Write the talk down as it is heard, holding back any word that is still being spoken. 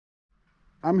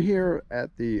I'm here at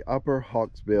the upper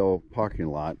Hawksbill parking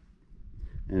lot,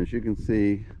 and as you can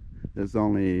see, there's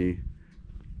only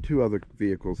two other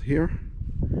vehicles here,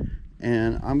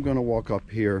 and I'm going to walk up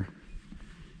here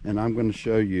and I'm going to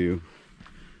show you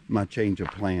my change of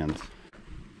plans.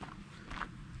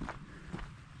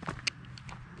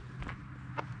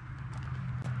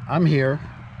 I'm here,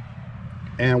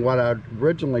 and what I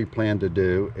originally planned to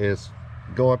do is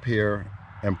go up here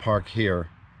and park here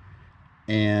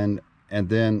and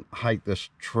then hike this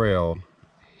trail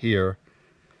here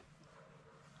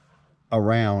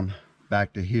around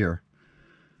back to here.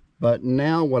 But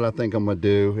now what I think I'm gonna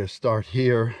do is start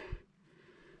here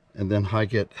and then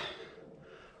hike it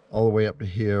all the way up to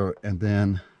here and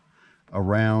then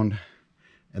around,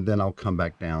 and then I'll come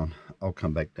back down. I'll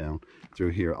come back down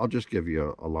through here. I'll just give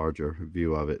you a larger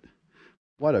view of it.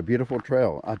 What a beautiful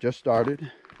trail. I just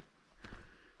started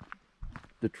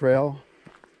the trail.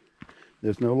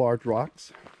 There's no large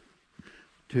rocks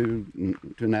to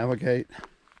navigate.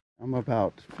 I'm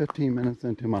about 15 minutes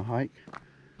into my hike.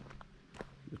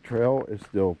 The trail is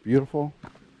still beautiful.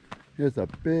 Here's a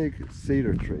big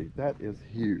cedar tree. That is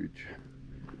huge.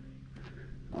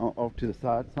 Off to the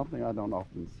side, something I don't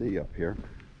often see up here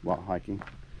while hiking.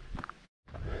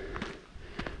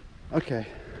 Okay,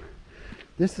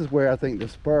 this is where I think the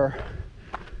spur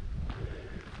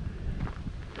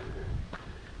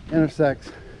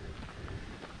intersects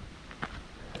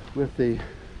with the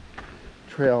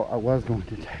trail I was going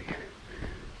to take.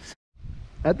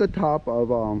 At the top of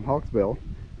Hawksbill,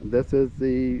 this is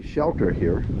the shelter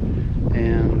here,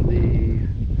 and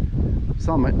the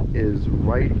summit is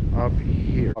right up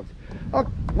here. Oh,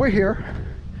 we're here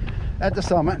at the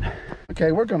summit.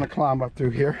 Okay, we're going to climb up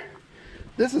through here.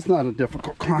 This is not a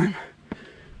difficult climb,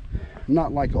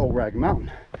 not like Old Rag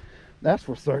Mountain, that's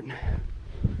for certain.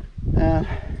 And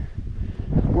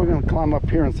we're going to climb up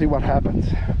here and see what happens.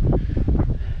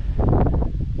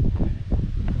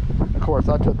 Of course,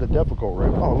 I took the difficult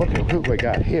route. Oh, look at who we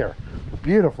got here.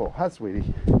 Beautiful. Hi,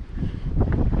 sweetie. We're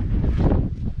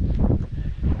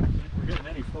getting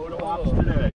any photo ops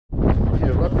today?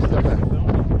 Here, let me step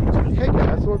in. Hey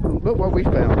guys, look what we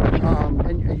found.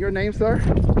 And your name, sir?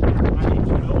 My name's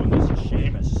Bill, and this is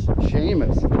Seamus.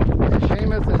 Seamus. And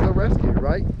Seamus is a rescue,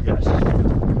 right? Yes.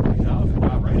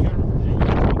 Right here.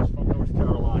 He's from North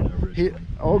Carolina originally.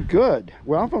 Oh, good.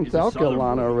 Well, I'm from He's South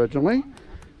Carolina originally.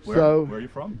 Where are you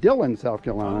from? Dillon, South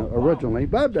Carolina, originally,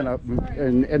 but I've been up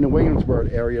in the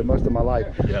Williamsburg area most of my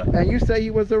life. Yeah. And you say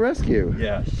he was a rescue?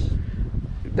 Yes.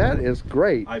 That is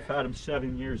great. I've had him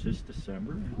 7 years this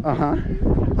December.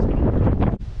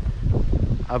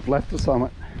 I've left the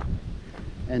summit,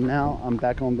 and now I'm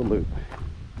back on the loop.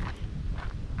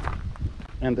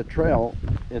 And the trail,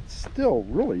 it's still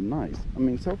really nice. I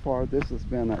mean, so far this has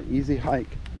been an easy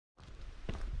hike.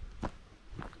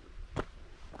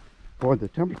 Boy, the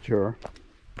temperature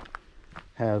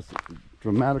has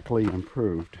dramatically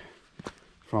improved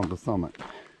from the summit.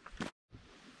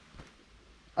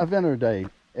 I've entered an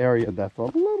area that's a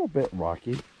little bit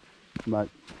rocky, but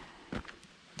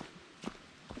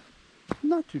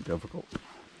not too difficult.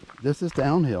 This is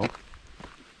downhill,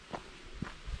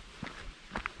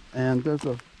 and there's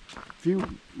a few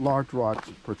large rocks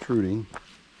protruding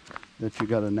that you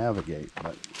got to navigate,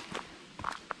 but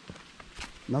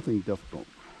nothing difficult.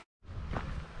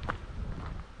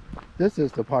 This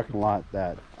is the parking lot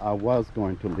that I was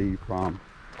going to leave from,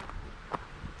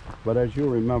 but as you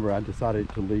remember, I decided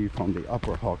to leave from the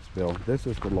upper Hawksbill. This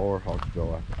is the lower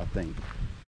Hawksbill, I think.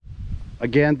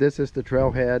 Again, this is the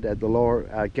trailhead at the lower,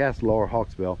 I guess, lower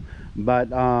Hawksbill, but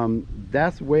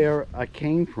that's where I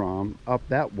came from, up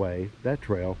that way, that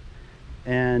trail.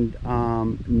 And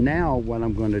now what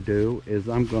I'm going to do is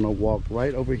I'm going to walk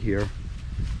right over here,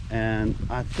 and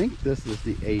I think this is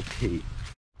the AT.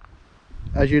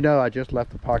 As you know, I just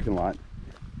left the parking lot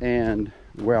and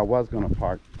where I was going to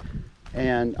park,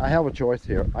 and I have a choice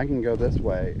here. I can go this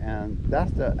way, and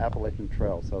that's the Appalachian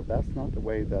Trail, so that's not the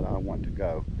way that I want to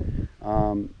go.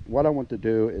 What I want to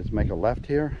do is make a left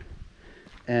here,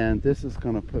 and this is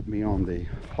going to put me on the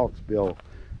Hawksbill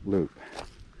loop.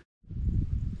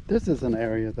 This is an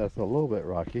area that's a little bit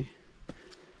rocky,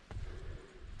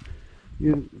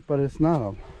 but it's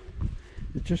not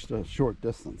it's just a short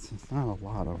distance. It's not a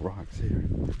lot of rocks here,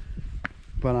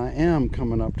 but I am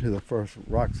coming up to the first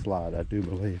rock slide, I do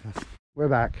believe. We're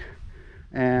back,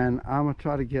 and I'm gonna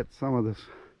try to get some of this,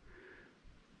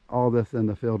 all this in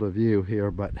the field of view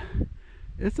here, but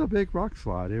it's a big rock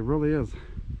slide. It really is.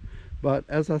 But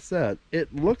as I said,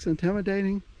 it looks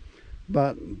intimidating,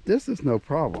 but this is no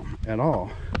problem at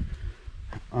all.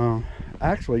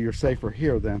 Actually, you're safer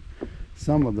here than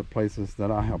some of the places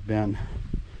that I have been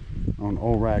on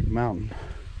Old Rag Mountain.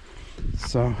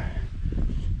 So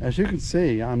as you can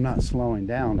see, I'm not slowing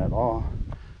down at all.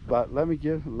 But let me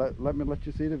let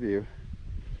you see the view.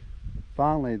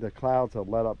 Finally, the clouds have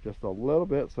let up just a little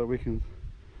bit so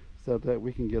that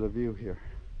we can get a view here.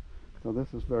 So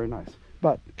this is very nice.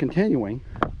 But continuing,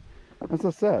 as I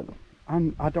said,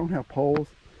 I don't have poles.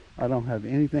 I don't have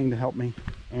anything to help me,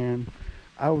 and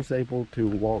I was able to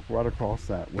walk right across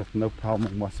that with no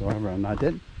problem whatsoever. And I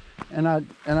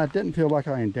didn't feel like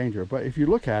I was in danger. But if you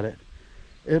look at it,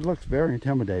 it looks very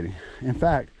intimidating. In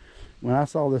fact, when I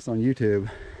saw this on YouTube,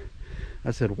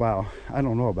 I said, wow, I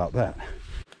don't know about that.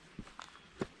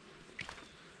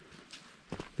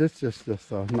 This is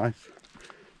just a nice,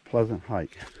 pleasant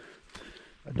hike.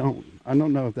 I don't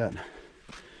know that,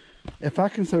 if I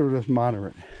consider this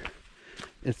moderate,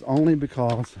 it's only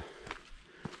because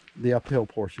the uphill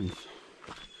portions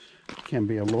can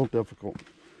be a little difficult.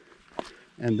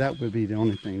 And that would be the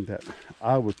only thing that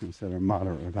I would consider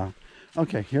moderate about.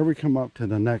 Okay, here we come up to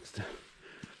the next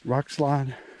rock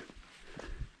slide.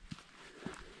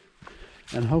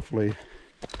 And hopefully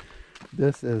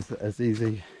this is as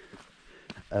easy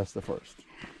as the first.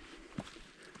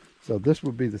 So this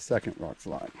would be the second rock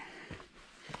slide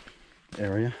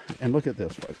area. And look at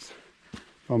this, folks.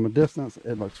 From a distance,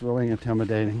 it looks really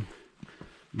intimidating.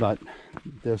 But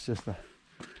there's just a,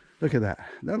 look at that.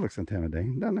 That looks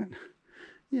intimidating, doesn't it?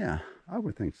 Yeah, I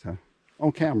would think so.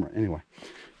 On camera, anyway.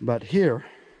 But here,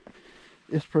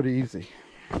 it's pretty easy.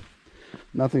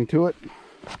 Nothing to it.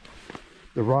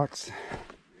 The rocks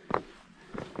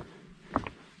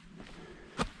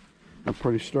are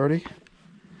pretty sturdy,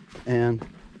 and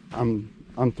I'm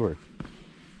through.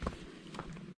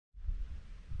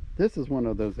 This is one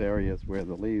of those areas where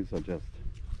the leaves are just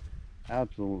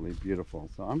absolutely beautiful.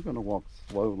 So I'm going to walk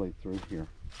slowly through here,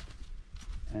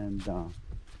 and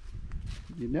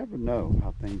you never know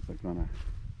how things are going to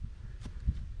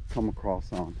come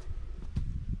across on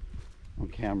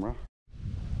camera.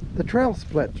 The trail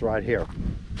splits right here.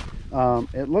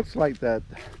 It looks like that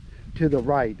to the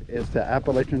right is the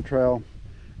Appalachian Trail,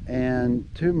 and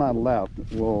to my left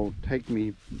will take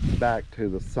me back to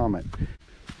the summit.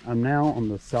 I'm now on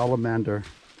the Salamander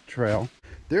Trail.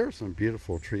 There are some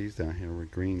beautiful trees down here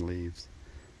with green leaves,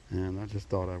 and I just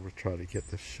thought I would try to get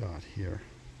this shot here.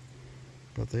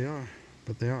 But they are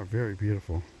very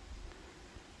beautiful.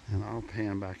 And I'll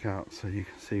pan back out so you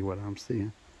can see what I'm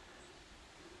seeing.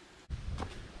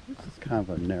 This is kind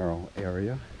of a narrow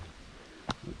area,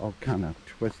 all kind of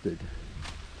twisted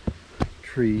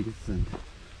trees and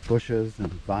bushes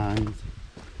and vines.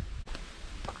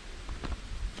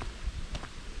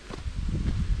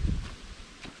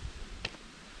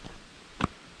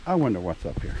 I wonder what's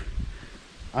up here.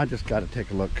 I just got to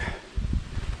take a look.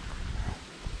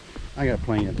 I got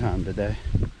plenty of time today.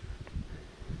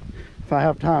 If I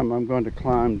have time, I'm going to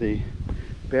climb the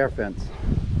bear fence.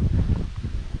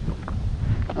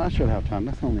 I should have time.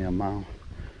 That's only a mile.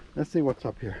 Let's see what's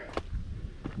up here.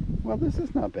 Well, this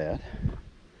is not bad.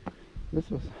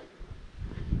 Matter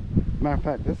of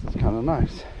fact, this is kind of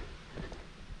nice.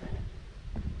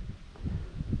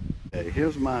 Okay,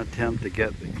 here's my attempt to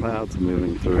get the clouds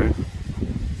moving through.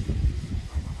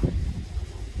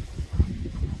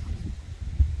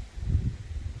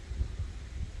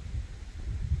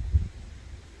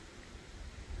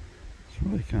 It's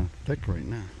really kind of thick right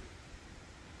now.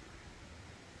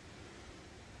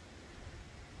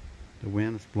 The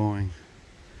wind is blowing,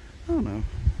 I don't know,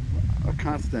 a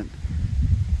constant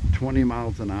 20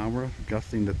 miles an hour,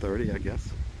 gusting to 30, I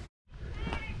guess.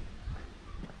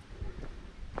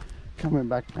 Coming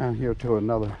back down here to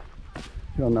another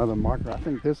marker. I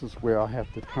think this is where I'll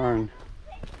have to turn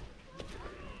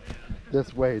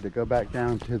this way to go back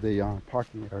down to the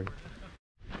parking area.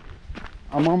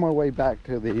 I'm on my way back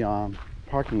to the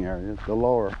parking area, the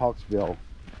lower Hawksbill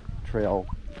Trail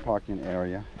parking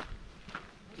area.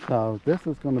 So this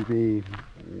is going to be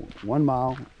 1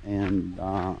 mile, and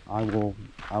I will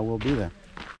be there.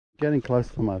 Getting close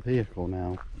to my vehicle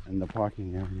now in the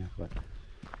parking area, but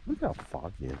look how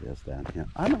foggy it is down here.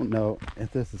 I don't know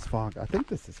if this is fog. I think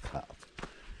this is clouds.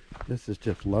 This is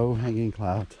just low-hanging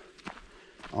clouds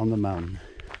on the mountain.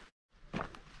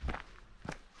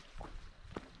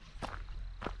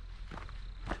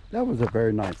 That was a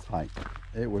very nice hike.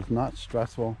 It was not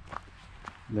stressful.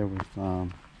 There was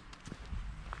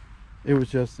it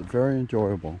was just very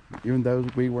enjoyable. Even though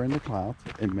we were in the clouds,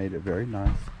 it made it very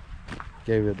nice.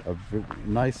 Gave it a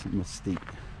nice mystique.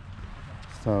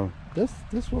 So this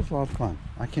was a lot of fun.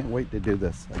 I can't wait to do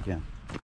this again.